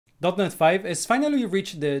.NET 5 has finally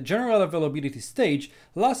reached the general availability stage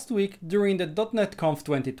last week during the .NET Conf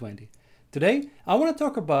 2020. Today, I want to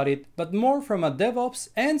talk about it, but more from a DevOps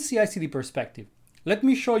and CICD perspective. Let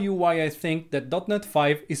me show you why I think that .NET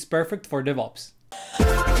 5 is perfect for DevOps.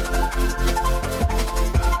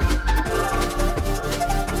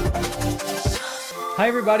 Hi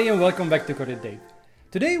everybody and welcome back to CoderDave.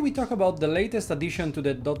 Today we talk about the latest addition to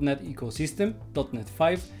the .NET ecosystem, .NET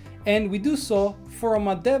 5, and we do so from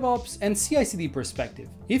a DevOps and CICD perspective.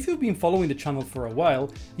 If you've been following the channel for a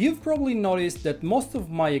while, you've probably noticed that most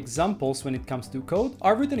of my examples when it comes to code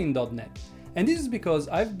are written in .NET. And this is because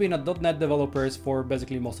I've been a .NET developer for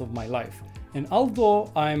basically most of my life. And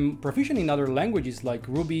although I'm proficient in other languages like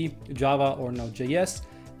Ruby, Java or Node.js,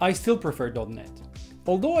 I still prefer .NET.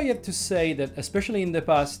 Although I have to say that especially in the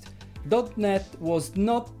past, .NET was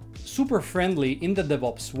not super friendly in the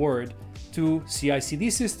DevOps world to CI/CD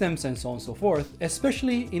systems and so on and so forth,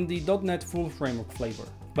 especially in the .NET full framework flavor.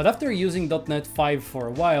 But after using .NET 5 for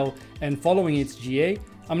a while and following its GA,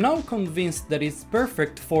 I'm now convinced that it's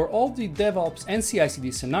perfect for all the DevOps and CI/CD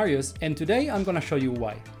scenarios, and today I'm gonna show you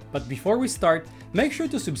why. But before we start, make sure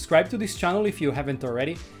to subscribe to this channel if you haven't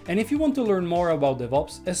already, and if you want to learn more about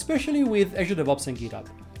DevOps, especially with Azure DevOps and GitHub.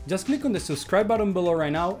 Just click on the subscribe button below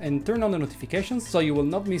right now and turn on the notifications so you will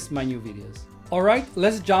not miss my new videos. Alright,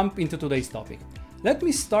 let's jump into today's topic. Let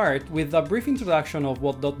me start with a brief introduction of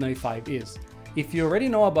what .NET 5 is. If you already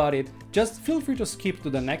know about it, just feel free to skip to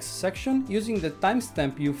the next section using the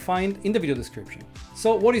timestamp you find in the video description.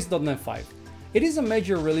 So what is .NET 5? It is a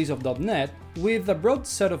major release of .NET with a broad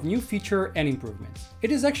set of new features and improvements.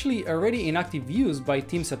 It is actually already in active use by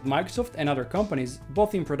teams at Microsoft and other companies,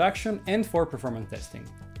 both in production and for performance testing.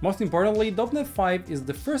 Most importantly, .NET 5 is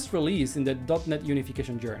the first release in the .NET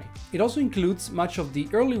unification journey. It also includes much of the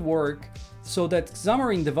early work so that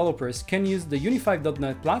Xamarin developers can use the unified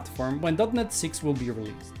 .NET platform when .NET 6 will be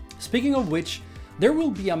released. Speaking of which, there will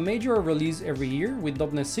be a major release every year with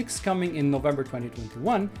 .NET 6 coming in November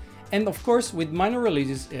 2021, and of course with minor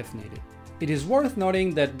releases if needed. It is worth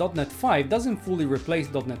noting that .NET 5 doesn't fully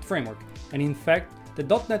replace .NET Framework, and in fact, the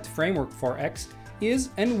 .NET Framework 4X is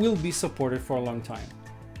and will be supported for a long time.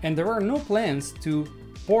 And there are no plans to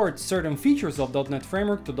port certain features of .NET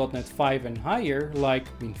Framework to .NET 5 and higher, like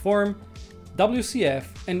WinForm, WCF,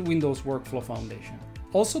 and Windows Workflow Foundation.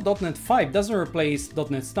 Also, .NET 5 doesn't replace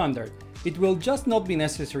 .NET Standard. It will just not be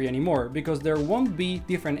necessary anymore because there won't be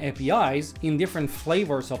different APIs in different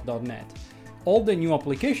flavors of .NET. All the new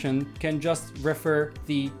application can just refer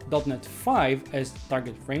the .NET 5 as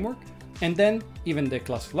target framework, and then even the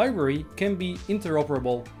class library can be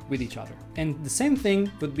interoperable with each other. And the same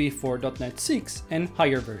thing would be for .NET 6 and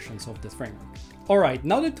higher versions of the framework. Alright,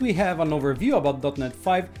 now that we have an overview about .NET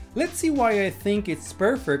 5, let's see why I think it's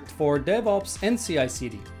perfect for DevOps and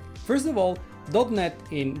CI/CD. First of all, .NET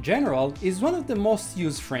in general is one of the most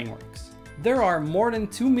used frameworks. There are more than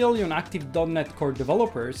 2 million active .NET Core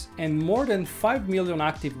developers and more than 5 million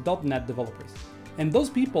active .NET developers. And those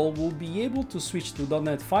people will be able to switch to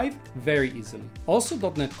 .NET 5 very easily. Also,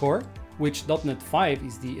 .NET Core, which .NET 5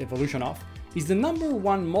 is the evolution of, is the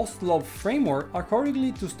 #1 most loved framework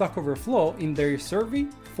accordingly to Stack Overflow in their survey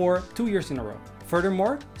for 2 years in a row.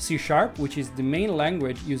 Furthermore, C#, which is the main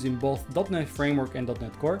language used in both .NET Framework and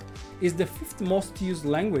 .NET Core, is the 5th most used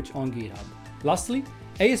language on GitHub. Lastly,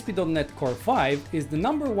 ASP.NET Core 5 is the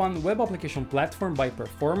 #1 web application platform by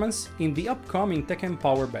performance in the upcoming Tech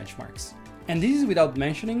Empower benchmarks. And this is without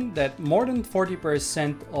mentioning that more than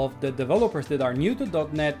 40% of the developers that are new to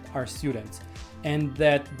 .NET are students, and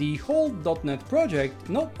that the whole .NET project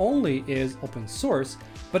not only is open source,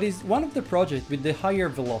 but is one of the projects with the higher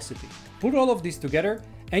velocity. Put all of this together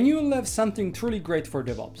and you will have something truly great for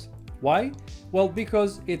DevOps. Why? Well,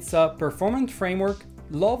 because it's a performant framework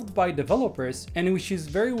loved by developers and which is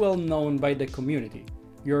very well known by the community.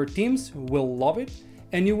 Your teams will love it,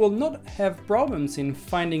 and you will not have problems in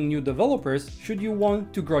finding new developers should you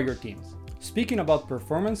want to grow your teams. Speaking about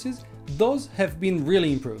performances, those have been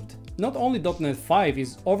really improved. Not only .NET 5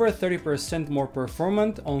 is over 30% more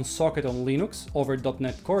performant on Socket on Linux over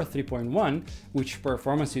 .NET Core 3.1, which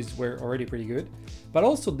performances were already pretty good, but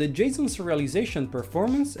also the JSON serialization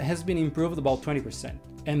performance has been improved about 20%.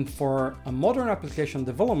 And for a modern application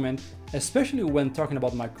development, especially when talking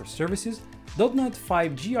about microservices, .NET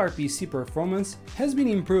 5 gRPC performance has been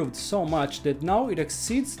improved so much that now it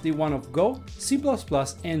exceeds the one of Go, C++,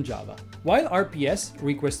 and Java. While RPS,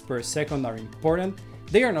 requests per second, are important,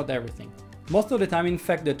 they are not everything. Most of the time, in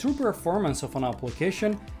fact, the true performance of an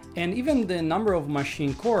application and even the number of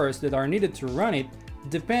machine cores that are needed to run it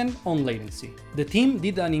depend on latency. The team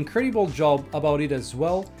did an incredible job about it as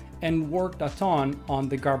well, and worked a ton on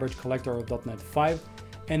the garbage collector of .NET 5,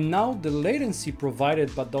 and now the latency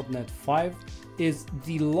provided by .NET 5 is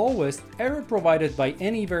the lowest ever provided by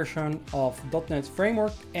any version of .NET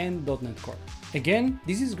Framework and .NET Core. Again,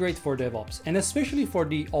 this is great for DevOps, and especially for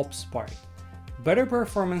the Ops part. Better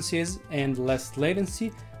performances and less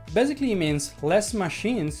latency basically means less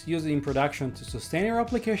machines used in production to sustain your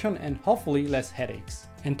application and hopefully less headaches.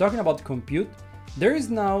 And talking about compute, there is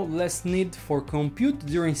now less need for compute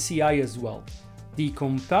during CI as well. The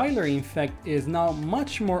compiler in fact is now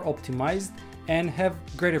much more optimized and have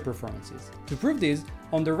greater performances. To prove this,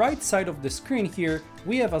 on the right side of the screen here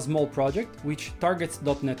we have a small project which targets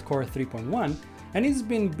 .NET Core 3.1 and it's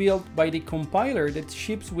been built by the compiler that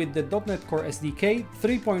ships with the .NET Core SDK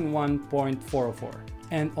 3.1.404.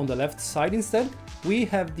 And on the left side instead, we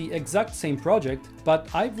have the exact same project, but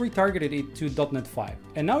I've retargeted it to .NET 5.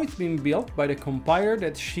 And now it's been built by the compiler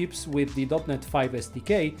that ships with the .NET 5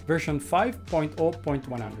 SDK version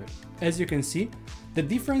 5.0.100. As you can see, the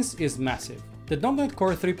difference is massive. The .NET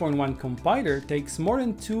Core 3.1 compiler takes more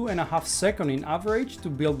than 2.5 seconds in average to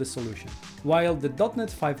build the solution, while the .NET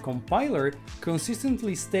 5 compiler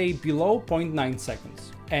consistently stays below 0.9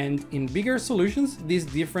 seconds. And in bigger solutions, this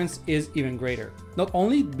difference is even greater. Not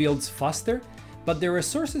only it builds faster, but the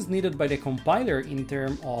resources needed by the compiler in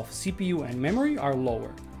terms of CPU and memory are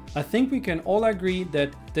lower. I think we can all agree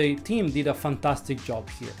that the team did a fantastic job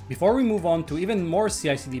here. Before we move on to even more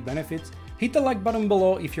CI/CD benefits, hit the like button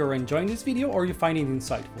below if you're enjoying this video or you find it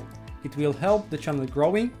insightful. It will help the channel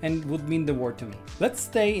growing and would mean the world to me. Let's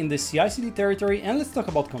stay in the CI/CD territory and let's talk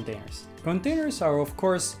about containers. Containers are of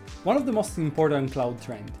course one of the most important cloud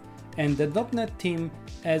trends, and the .NET team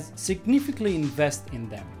has significantly invested in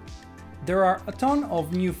them. There are a ton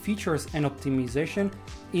of new features and optimization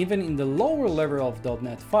even in the lower level of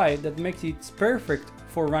 .NET 5 that makes it perfect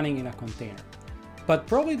for running in a container. But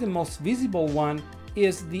probably the most visible one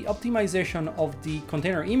is the optimization of the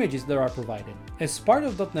container images that are provided. As part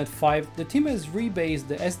of .NET 5, the team has rebased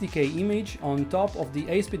the SDK image on top of the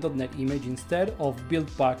ASP.NET image instead of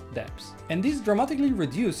build-back depths. And this dramatically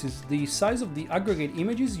reduces the size of the aggregate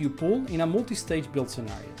images you pull in a multi-stage build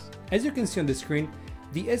scenarios. As you can see on the screen,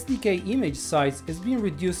 the SDK image size has been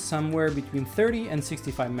reduced somewhere between 30 and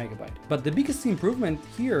 65 MB. But the biggest improvement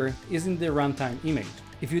here is in the runtime image.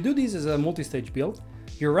 If you do this as a multi-stage build,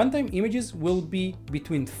 your runtime images will be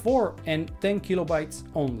between 4 and 10 kilobytes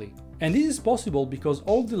only. And this is possible because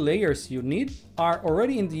all the layers you need are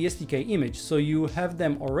already in the SDK image, so you have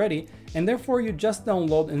them already, and therefore you just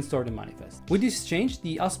download and store the manifest. With this change,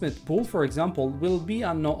 the ASP.NET pool, for example, will be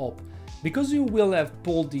a no-op, because you will have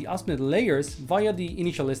pulled the ASP.NET layers via the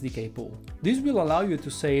initial SDK pool. This will allow you to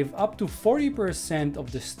save up to 40%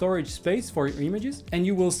 of the storage space for your images, and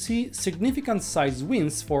you will see significant size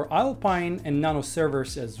wins for Alpine and Nano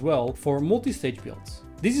servers as well for multi-stage builds.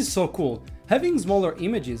 This is so cool. Having smaller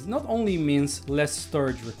images not only means less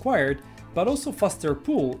storage required, but also faster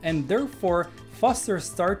pool and therefore faster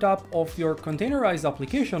startup of your containerized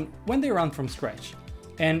application when they run from scratch.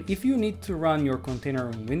 And if you need to run your container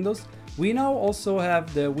on Windows, we now also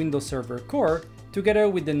have the Windows Server Core together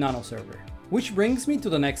with the Nano server. Which brings me to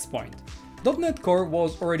the next point. .NET Core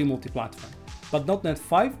was already multi-platform, but .NET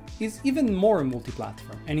 5 is even more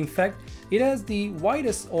multi-platform, and in fact, it has the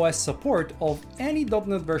widest OS support of any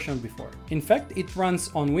 .NET version before. In fact, it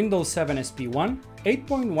runs on Windows 7 SP1,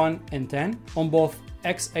 8.1 and 10 on both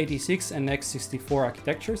x86 and x64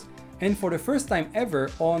 architectures, and for the first time ever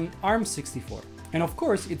on ARM64. And of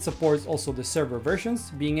course, it supports also the server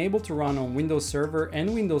versions, being able to run on Windows Server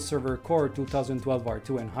and Windows Server Core 2012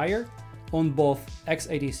 R2 and higher on both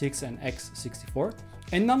x86 and x64,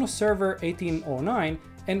 and Nano Server 1809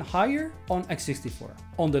 and higher on x64.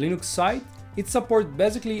 On the Linux side, it supports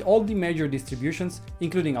basically all the major distributions,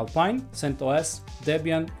 including Alpine, CentOS,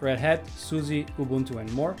 Debian, Red Hat, SUSE, Ubuntu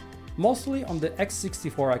and more, mostly on the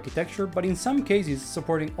x64 architecture, but in some cases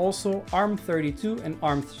supporting also ARM32 and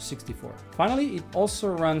ARM64. Finally, it also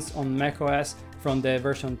runs on macOS from the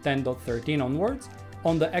version 10.13 onwards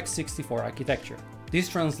on the x64 architecture. This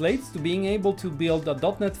translates to being able to build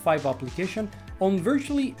a .NET 5 application on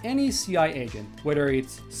virtually any CI agent, whether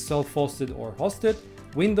it's self-hosted or hosted,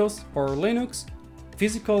 Windows or Linux,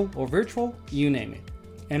 physical or virtual, you name it.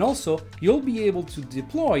 And also, you'll be able to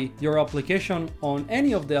deploy your application on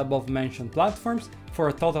any of the above mentioned platforms for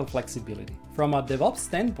a total flexibility. From a DevOps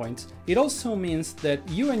standpoint, it also means that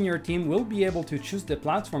you and your team will be able to choose the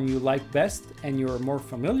platform you like best and you're more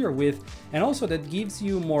familiar with, and also that gives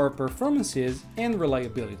you more performances and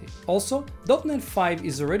reliability. Also, .NET 5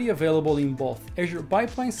 is already available in both Azure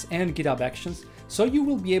Pipelines and GitHub Actions, so you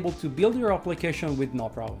will be able to build your application with no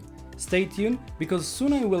problem. Stay tuned, because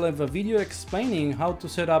soon I will have a video explaining how to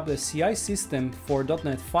set up the CI system for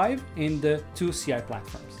 .NET 5 in the two CI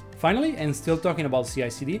platforms. Finally, and still talking about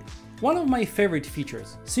CI/CD, one of my favorite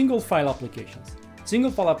features, single file applications. Single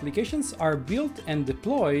file applications are built and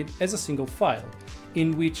deployed as a single file,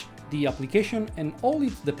 in which the application and all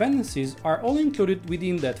its dependencies are all included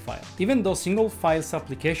within that file. Even though single files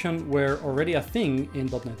application were already a thing in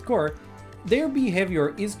 .NET Core, their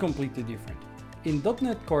behavior is completely different. In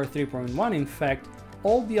 .NET Core 3.1, in fact,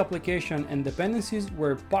 all the application and dependencies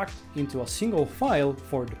were packed into a single file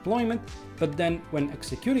for deployment, but then when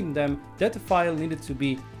executing them, that file needed to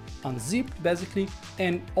be unzipped basically,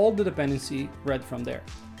 and all the dependency read from there.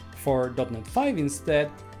 For .NET 5 instead,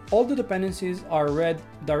 all the dependencies are read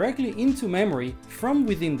directly into memory from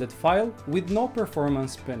within that file with no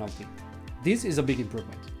performance penalty. This is a big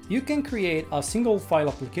improvement. You can create a single file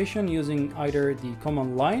application using either the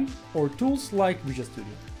command line or tools like Visual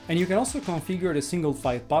Studio. And you can also configure the single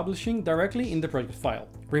file publishing directly in the project file.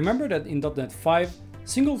 Remember that in .NET 5,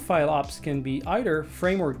 single file apps can be either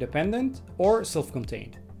framework dependent or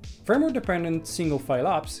self-contained. Framework dependent single file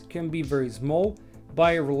apps can be very small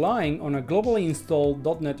by relying on a globally installed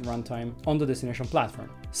 .NET runtime on the destination platform.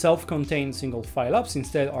 Self-contained single file apps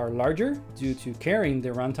instead are larger due to carrying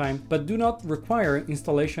the runtime, but do not require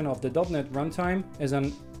installation of the .NET runtime as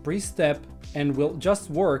an pre-step and will just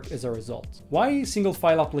work as a result. Why single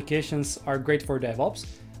file applications are great for DevOps?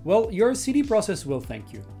 Well, your CD process will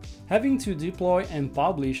thank you. Having to deploy and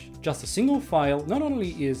publish just a single file not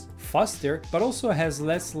only is faster, but also has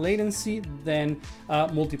less latency than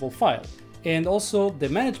multiple files. And also the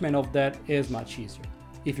management of that is much easier.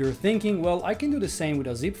 If you're thinking, well, I can do the same with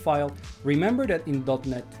a zip file, remember that in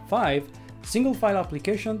 .NET 5, single file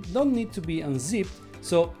applications don't need to be unzipped,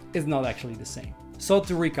 so it's not actually the same. So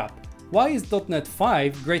to recap, why is .NET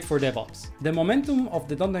 5 great for DevOps? The momentum of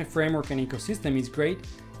the .NET framework and ecosystem is great,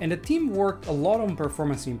 and the team worked a lot on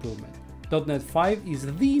performance improvement. .NET 5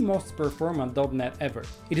 is the most performant .NET ever.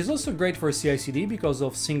 It is also great for CI/CD because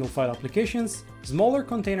of single file applications, smaller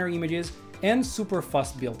container images, and super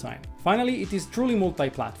fast build time. Finally, it is truly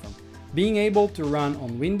multi-platform, being able to run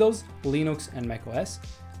on Windows, Linux, and macOS,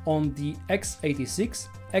 on the x86,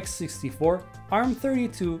 x64,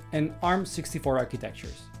 ARM32, and ARM64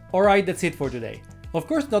 architectures. Alright, that's it for today. Of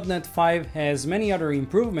course, .NET 5 has many other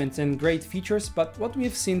improvements and great features, but what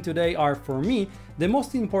we've seen today are, for me, the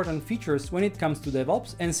most important features when it comes to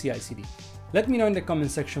DevOps and CI/CD. Let me know in the comment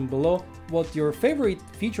section below what your favorite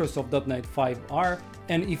features of .NET 5 are,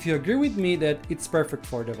 and if you agree with me that it's perfect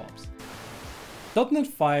for DevOps. .NET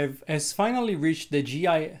 5 has finally reached the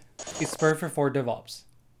GI. It's perfect for DevOps.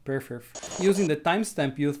 Perfect. Using the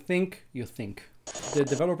timestamp you think. The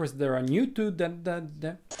developers that are new to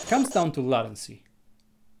that comes down to latency.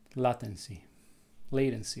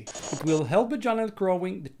 It will help the channel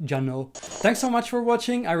growing. Thanks so much for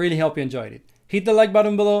watching. I really hope you enjoyed it. Hit the like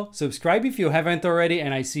button below, subscribe if you haven't already,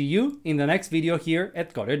 and I see you in the next video here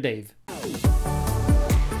at CoderDave.